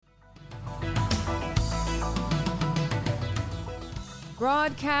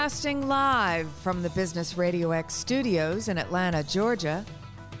Broadcasting live from the Business Radio X studios in Atlanta, Georgia,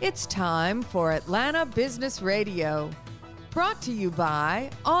 it's time for Atlanta Business Radio. Brought to you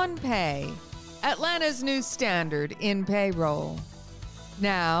by OnPay, Atlanta's new standard in payroll.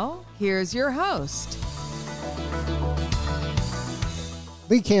 Now, here's your host.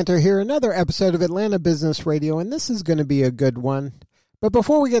 Lee Cantor here, another episode of Atlanta Business Radio, and this is going to be a good one. But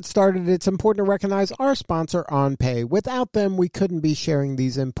before we get started, it's important to recognize our sponsor, OnPay. Without them, we couldn't be sharing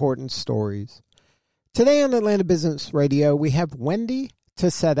these important stories. Today on Atlanta Business Radio, we have Wendy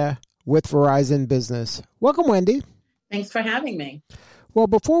Tassetta with Verizon Business. Welcome, Wendy. Thanks for having me. Well,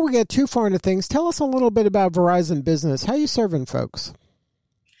 before we get too far into things, tell us a little bit about Verizon Business. How are you serving folks?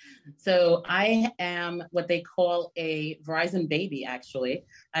 So I am what they call a Verizon baby, actually.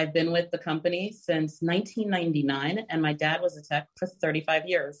 I've been with the company since 1999, and my dad was a tech for 35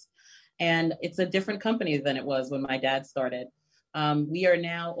 years. And it's a different company than it was when my dad started. We are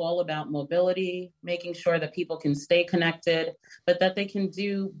now all about mobility, making sure that people can stay connected, but that they can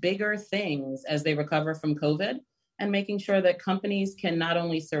do bigger things as they recover from COVID, and making sure that companies can not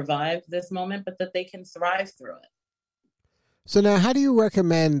only survive this moment, but that they can thrive through it. So now, how do you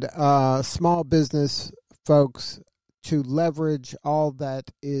recommend small business folks to leverage all that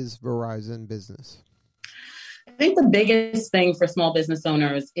is Verizon Business? I think the biggest thing for small business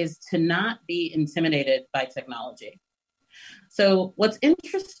owners is to not be intimidated by technology. So what's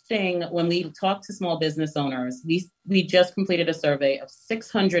interesting when we talk to small business owners, we just completed a survey of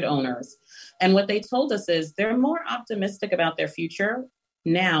 600 owners. And what they told us is they're more optimistic about their future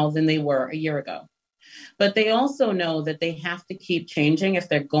now than they were a year ago. But they also know that they have to keep changing if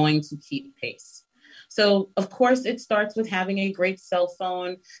they're going to keep pace. So, of course, it starts with having a great cell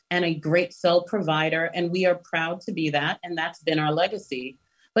phone and a great cell provider, and we are proud to be that, and that's been our legacy.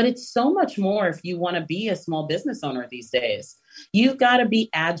 But it's so much more if you want to be a small business owner these days. You've got to be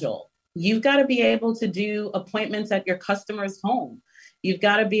agile. You've got to be able to do appointments at your customer's home. You've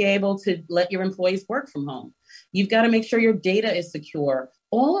got to be able to let your employees work from home. You've got to make sure your data is secure.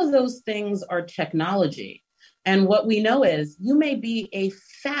 All of those things are technology. And what we know is you may be a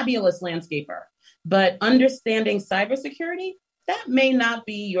fabulous landscaper, but understanding cybersecurity, that may not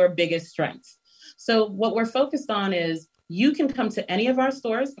be your biggest strength. So what we're focused on is you can come to any of our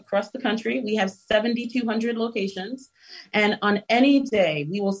stores across the country. We have 7,200 locations. And on any day,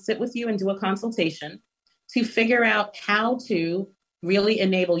 we will sit with you and do a consultation to figure out how to really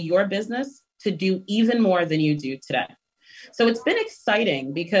enable your business to do even more than you do today. So it's been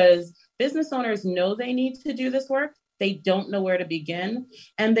exciting because business owners know they need to do this work. They don't know where to begin,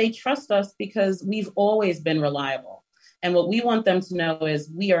 and they trust us because we've always been reliable. And what we want them to know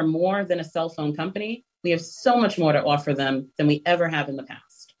is we are more than a cell phone company. We have so much more to offer them than we ever have in the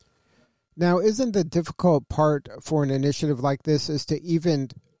past. Now, isn't the difficult part for an initiative like this is to even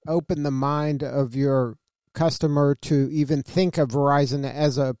open the mind of your customer to even think of Verizon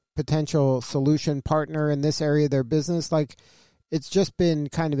as a potential solution partner in this area of their business? Like, it's just been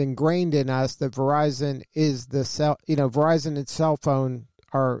kind of ingrained in us that Verizon is Verizon and cell phone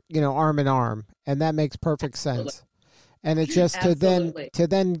are, arm in arm, and that makes perfect sense. Absolutely. And it's just to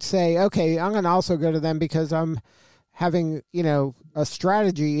then say, okay, I'm going to also go to them because I'm having, a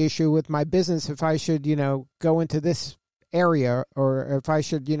strategy issue with my business if I should, go into this area, or if I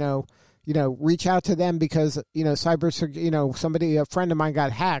should, reach out to them because, a friend of mine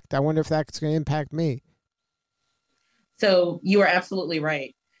got hacked. I wonder if that's going to impact me. So you are absolutely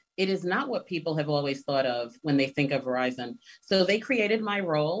right. It is not what people have always thought of when they think of Verizon. So they created my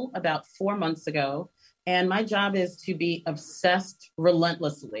role about 4 months ago, and my job is to be obsessed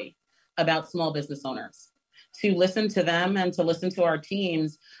relentlessly about small business owners, to listen to them and to listen to our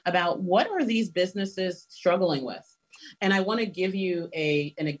teams about what are these businesses struggling with. And I want to give you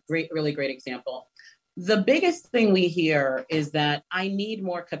a really great example. The biggest thing we hear is that I need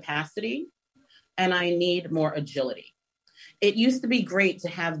more capacity and I need more agility. It used to be great to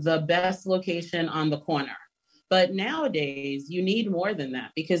have the best location on the corner, but nowadays you need more than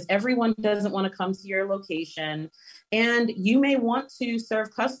that because everyone doesn't want to come to your location, and you may want to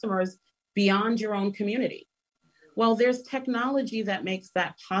serve customers beyond your own community. Well, there's technology that makes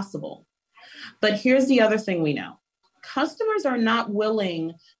that possible. But here's the other thing we know. Customers are not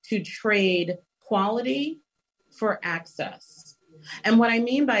willing to trade quality for access. And what I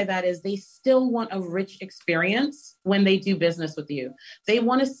mean by that is they still want a rich experience when they do business with you. They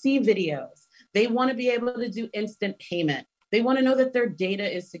want to see videos. They want to be able to do instant payment. They want to know that their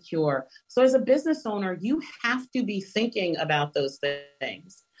data is secure. So as a business owner, you have to be thinking about those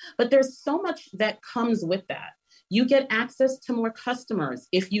things. But there's so much that comes with that. You get access to more customers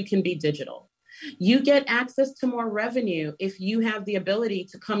if you can be digital. You get access to more revenue if you have the ability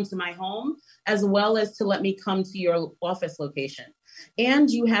to come to my home, as well as to let me come to your office location. And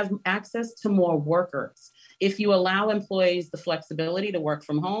you have access to more workers if you allow employees the flexibility to work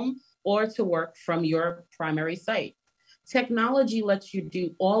from home or to work from your primary site. Technology lets you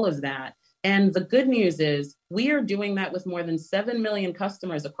do all of that. And the good news is we are doing that with more than 7 million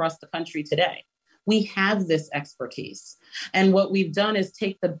customers across the country today. We have this expertise. And what we've done is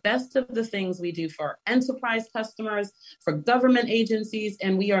take the best of the things we do for enterprise customers, for government agencies,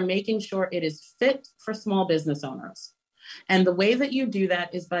 and we are making sure it is fit for small business owners. And the way that you do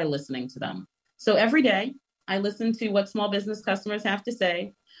that is by listening to them. So every day, I listen to what small business customers have to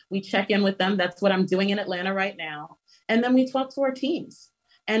say. We check in with them. That's what I'm doing in Atlanta right now. And then we talk to our teams.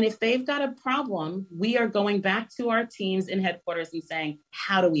 And if they've got a problem, we are going back to our teams in headquarters and saying,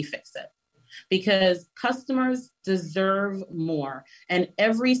 how do we fix it? Because customers deserve more. And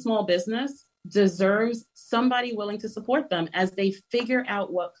every small business deserves somebody willing to support them as they figure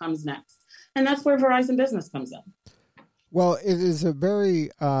out what comes next. And that's where Verizon Business comes in. Well, it is a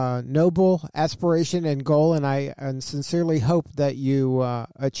very noble aspiration and goal, and I sincerely hope that you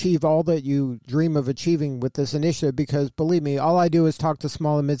achieve all that you dream of achieving with this initiative, because believe me, all I do is talk to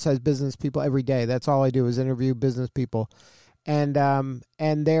small and mid-sized business people every day. That's all I do is interview business people. And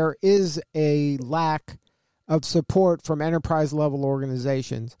there is a lack of support from enterprise-level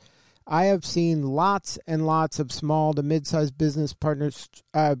organizations. I have seen lots and lots of small to mid-sized business partners,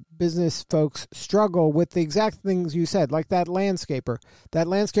 business folks struggle with the exact things you said, like that landscaper. That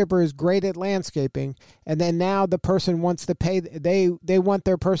landscaper is great at landscaping, and then now the person wants to pay. They want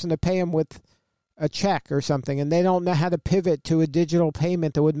their person to pay them with a check or something, and they don't know how to pivot to a digital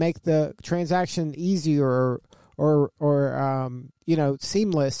payment that would make the transaction easier or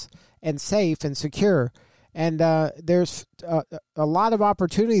seamless and safe and secure. And there's a lot of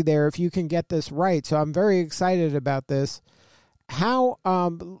opportunity there if you can get this right. So I'm very excited about this. How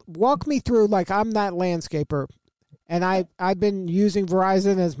walk me through, like, I'm that landscaper, and I've been using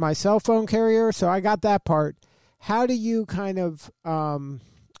Verizon as my cell phone carrier, so I got that part. How do you kind of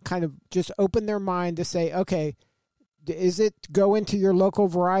just open their mind to say, okay, is it go into your local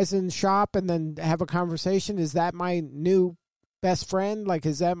Verizon shop and then have a conversation? Is that my new best friend? Like,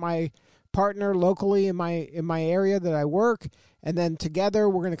 is that my partner locally in my area that I work? And then together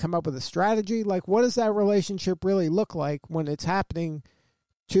we're going to come up with a strategy. Like, what does that relationship really look like when it's happening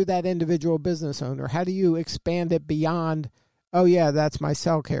to that individual business owner? How do you expand it beyond, oh yeah, that's my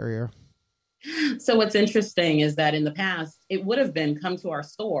cell carrier? So what's interesting is that in the past, it would have been come to our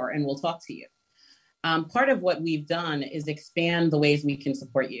store and we'll talk to you. Part of what we've done is expand the ways we can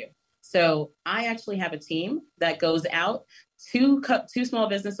support you. So I actually have a team that goes out to small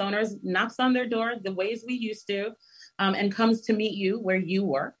business owners, knocks on their door the ways we used to, and comes to meet you where you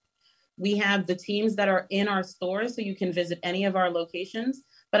work. We have the teams that are in our stores, so you can visit any of our locations.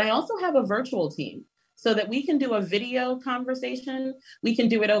 But I also have a virtual team so that we can do a video conversation. We can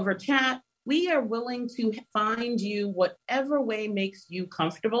do it over chat. We are willing to find you whatever way makes you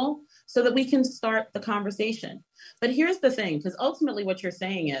comfortable so that we can start the conversation. But here's the thing, because ultimately what you're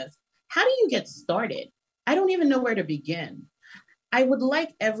saying is, how do you get started? I don't even know where to begin. I would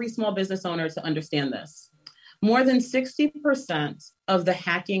like every small business owner to understand this. More than 60% of the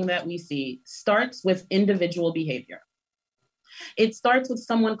hacking that we see starts with individual behavior. It starts with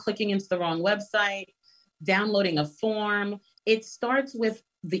someone clicking into the wrong website, downloading a form. It starts with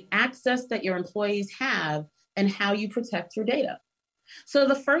the access that your employees have and how you protect your data. So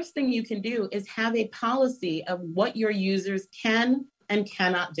the first thing you can do is have a policy of what your users can and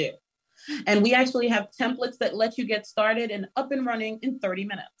cannot do. And we actually have templates that let you get started and up and running in 30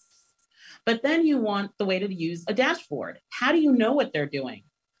 minutes. But then you want the way to use a dashboard. How do you know what they're doing?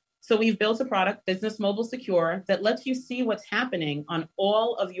 So we've built a product, Business Mobile Secure, that lets you see what's happening on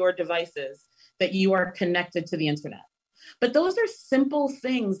all of your devices that you are connected to the internet. But those are simple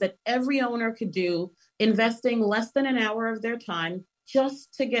things that every owner could do, investing less than an hour of their time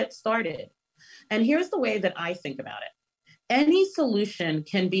just to get started. And here's the way that I think about it. Any solution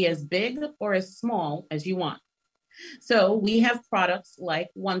can be as big or as small as you want. So we have products like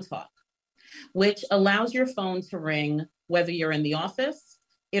OneTalk, which allows your phone to ring whether you're in the office.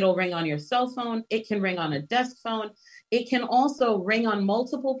 It'll ring on your cell phone. It can ring on a desk phone. It can also ring on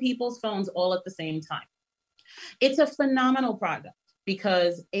multiple people's phones all at the same time. It's a phenomenal product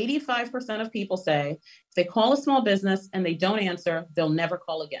because 85% of people say if they call a small business and they don't answer, they'll never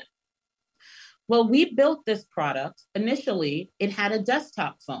call again. Well, we built this product. Initially, it had a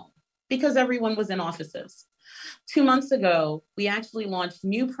desktop phone because everyone was in offices. 2 months ago, we actually launched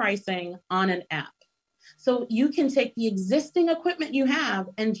new pricing on an app. So you can take the existing equipment you have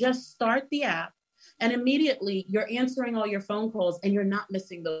and just start the app, and immediately you're answering all your phone calls and you're not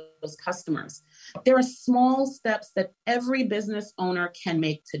missing those customers. There are small steps that every business owner can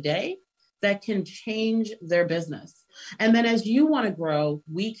make today that can change their business. And then as you want to grow,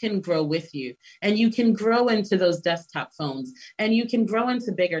 we can grow with you. And you can grow into those desktop phones and you can grow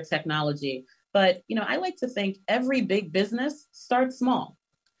into bigger technology. But, I like to think every big business starts small.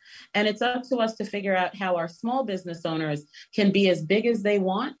 And it's up to us to figure out how our small business owners can be as big as they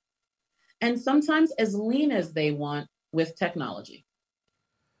want and sometimes as lean as they want with technology.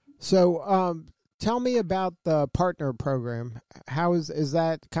 So tell me about the partner program. How is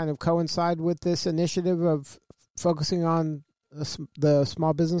that kind of coincide with this initiative of focusing on the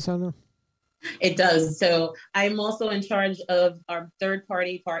small business owner? It does. So I'm also in charge of our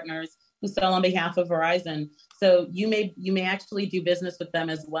third-party partners who sell on behalf of Verizon. So you may actually do business with them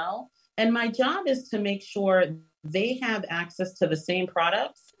as well. And my job is to make sure they have access to the same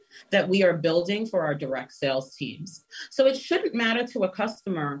products that we are building for our direct sales teams. So it shouldn't matter to a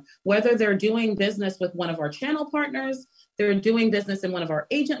customer whether they're doing business with one of our channel partners, they're doing business in one of our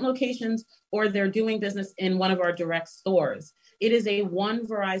agent locations, or they're doing business in one of our direct stores. It is a one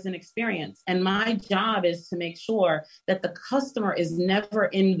Verizon experience. And my job is to make sure that the customer is never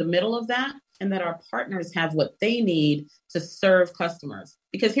in the middle of that and that our partners have what they need to serve customers.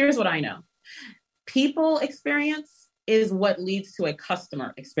 Because here's what I know. People experience is what leads to a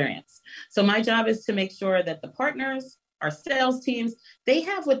customer experience. So my job is to make sure that the partners, our sales teams, they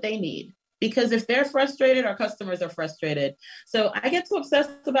have what they need. Because if they're frustrated, our customers are frustrated. So I get to obsess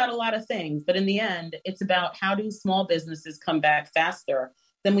about a lot of things, but in the end, it's about how do small businesses come back faster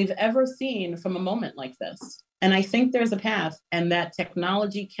than we've ever seen from a moment like this. And I think there's a path and that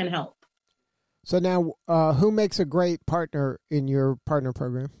technology can help. So now, who makes a great partner in your partner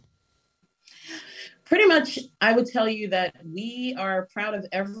program? Pretty much, I would tell you that we are proud of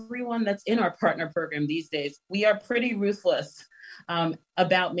everyone that's in our partner program these days. We are pretty ruthless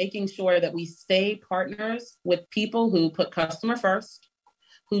about making sure that we stay partners with people who put customer first,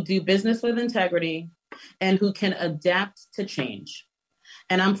 who do business with integrity, and who can adapt to change.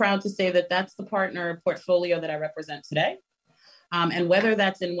 And I'm proud to say that that's the partner portfolio that I represent today. And whether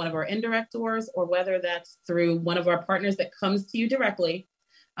that's in one of our indirect doors or whether that's through one of our partners that comes to you directly,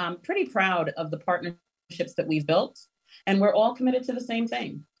 I'm pretty proud of the partnerships that we've built. And we're all committed to the same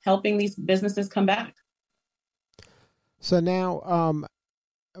thing, helping these businesses come back. So now,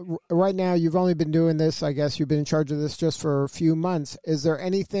 right now, you've only been doing this, I guess you've been in charge of this just for a few months. Is there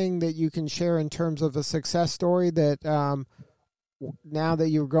anything that you can share in terms of a success story that now that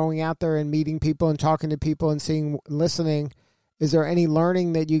you're going out there and meeting people and talking to people and listening, is there any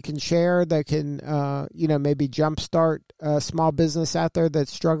learning that you can share that can, maybe jumpstart a small business out there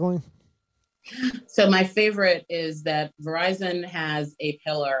that's struggling? So my favorite is that Verizon has a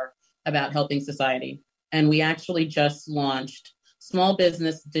pillar about helping society. And we actually just launched Small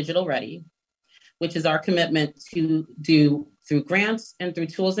Business Digital Ready, which is our commitment to do through grants and through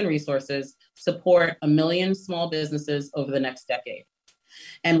tools and resources, support 1 million small businesses over the next decade.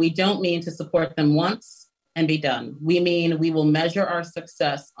 And we don't mean to support them once and be done. We mean we will measure our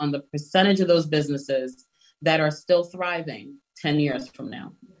success on the percentage of those businesses that are still thriving 10 years from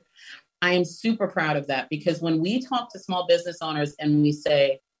now. I am super proud of that because when we talk to small business owners and we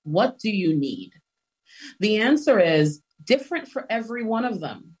say, what do you need? The answer is different for every one of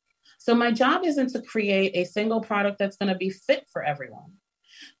them. So my job isn't to create a single product that's going to be fit for everyone.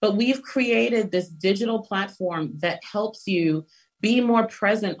 But we've created this digital platform that helps you be more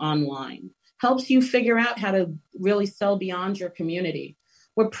present online, helps you figure out how to really sell beyond your community.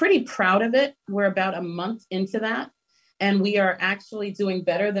 We're pretty proud of it. We're about a month into that. And we are actually doing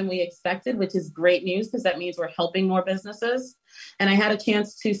better than we expected, which is great news because that means we're helping more businesses. And I had a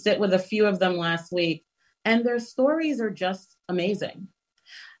chance to sit with a few of them last week, and their stories are just amazing.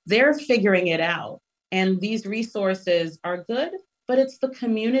 They're figuring it out. And these resources are good, but it's the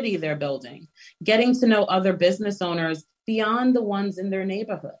community they're building, getting to know other business owners beyond the ones in their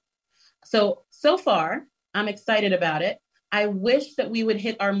neighborhood. So far, I'm excited about it. I wish that we would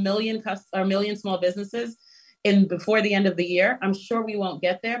hit our million small businesses before the end of the year. I'm sure we won't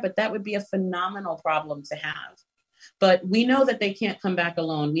get there, but that would be a phenomenal problem to have. But we know that they can't come back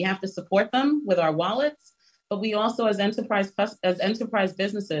alone. We have to support them with our wallets, but we also, as enterprise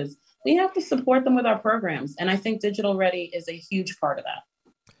businesses, we have to support them with our programs. And I think Digital Ready is a huge part of that.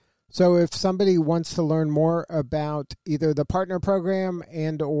 So if somebody wants to learn more about either the partner program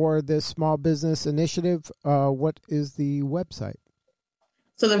and or this small business initiative, what is the website?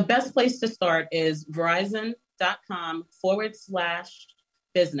 So the best place to start is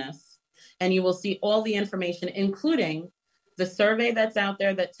Verizon.com/business. and you will see all the information, including the survey that's out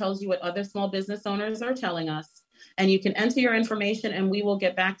there that tells you what other small business owners are telling us. And you can enter your information and we will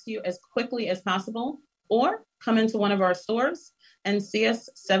get back to you as quickly as possible, or come into one of our stores and see us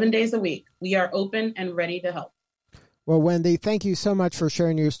 7 days a week. We are open and ready to help. Well, Wendy, thank you so much for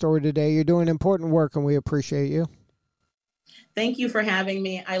sharing your story today. You're doing important work and we appreciate you. Thank you for having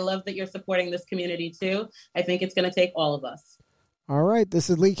me. I love that you're supporting this community too. I think it's going to take all of us. All right. This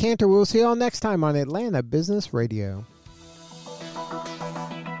is Lee Cantor. We'll see you all next time on Atlanta Business Radio.